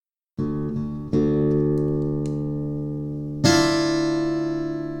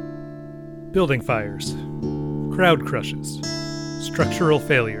Building fires, crowd crushes, structural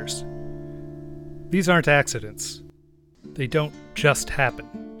failures. These aren't accidents. They don't just happen.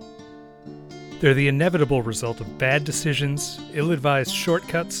 They're the inevitable result of bad decisions, ill-advised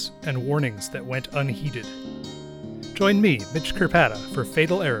shortcuts, and warnings that went unheeded. Join me, Mitch Kirpata, for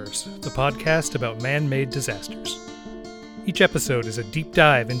Fatal Errors, the podcast about man-made disasters. Each episode is a deep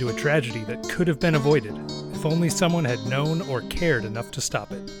dive into a tragedy that could have been avoided if only someone had known or cared enough to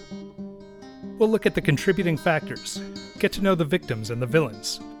stop it. We'll look at the contributing factors, get to know the victims and the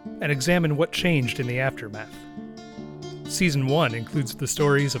villains, and examine what changed in the aftermath. Season 1 includes the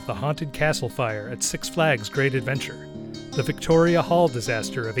stories of the haunted castle fire at Six Flags Great Adventure, the Victoria Hall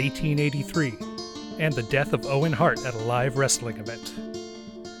disaster of 1883, and the death of Owen Hart at a live wrestling event.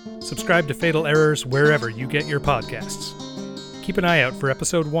 Subscribe to Fatal Errors wherever you get your podcasts. Keep an eye out for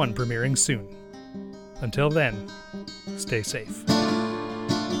Episode 1 premiering soon. Until then, stay safe.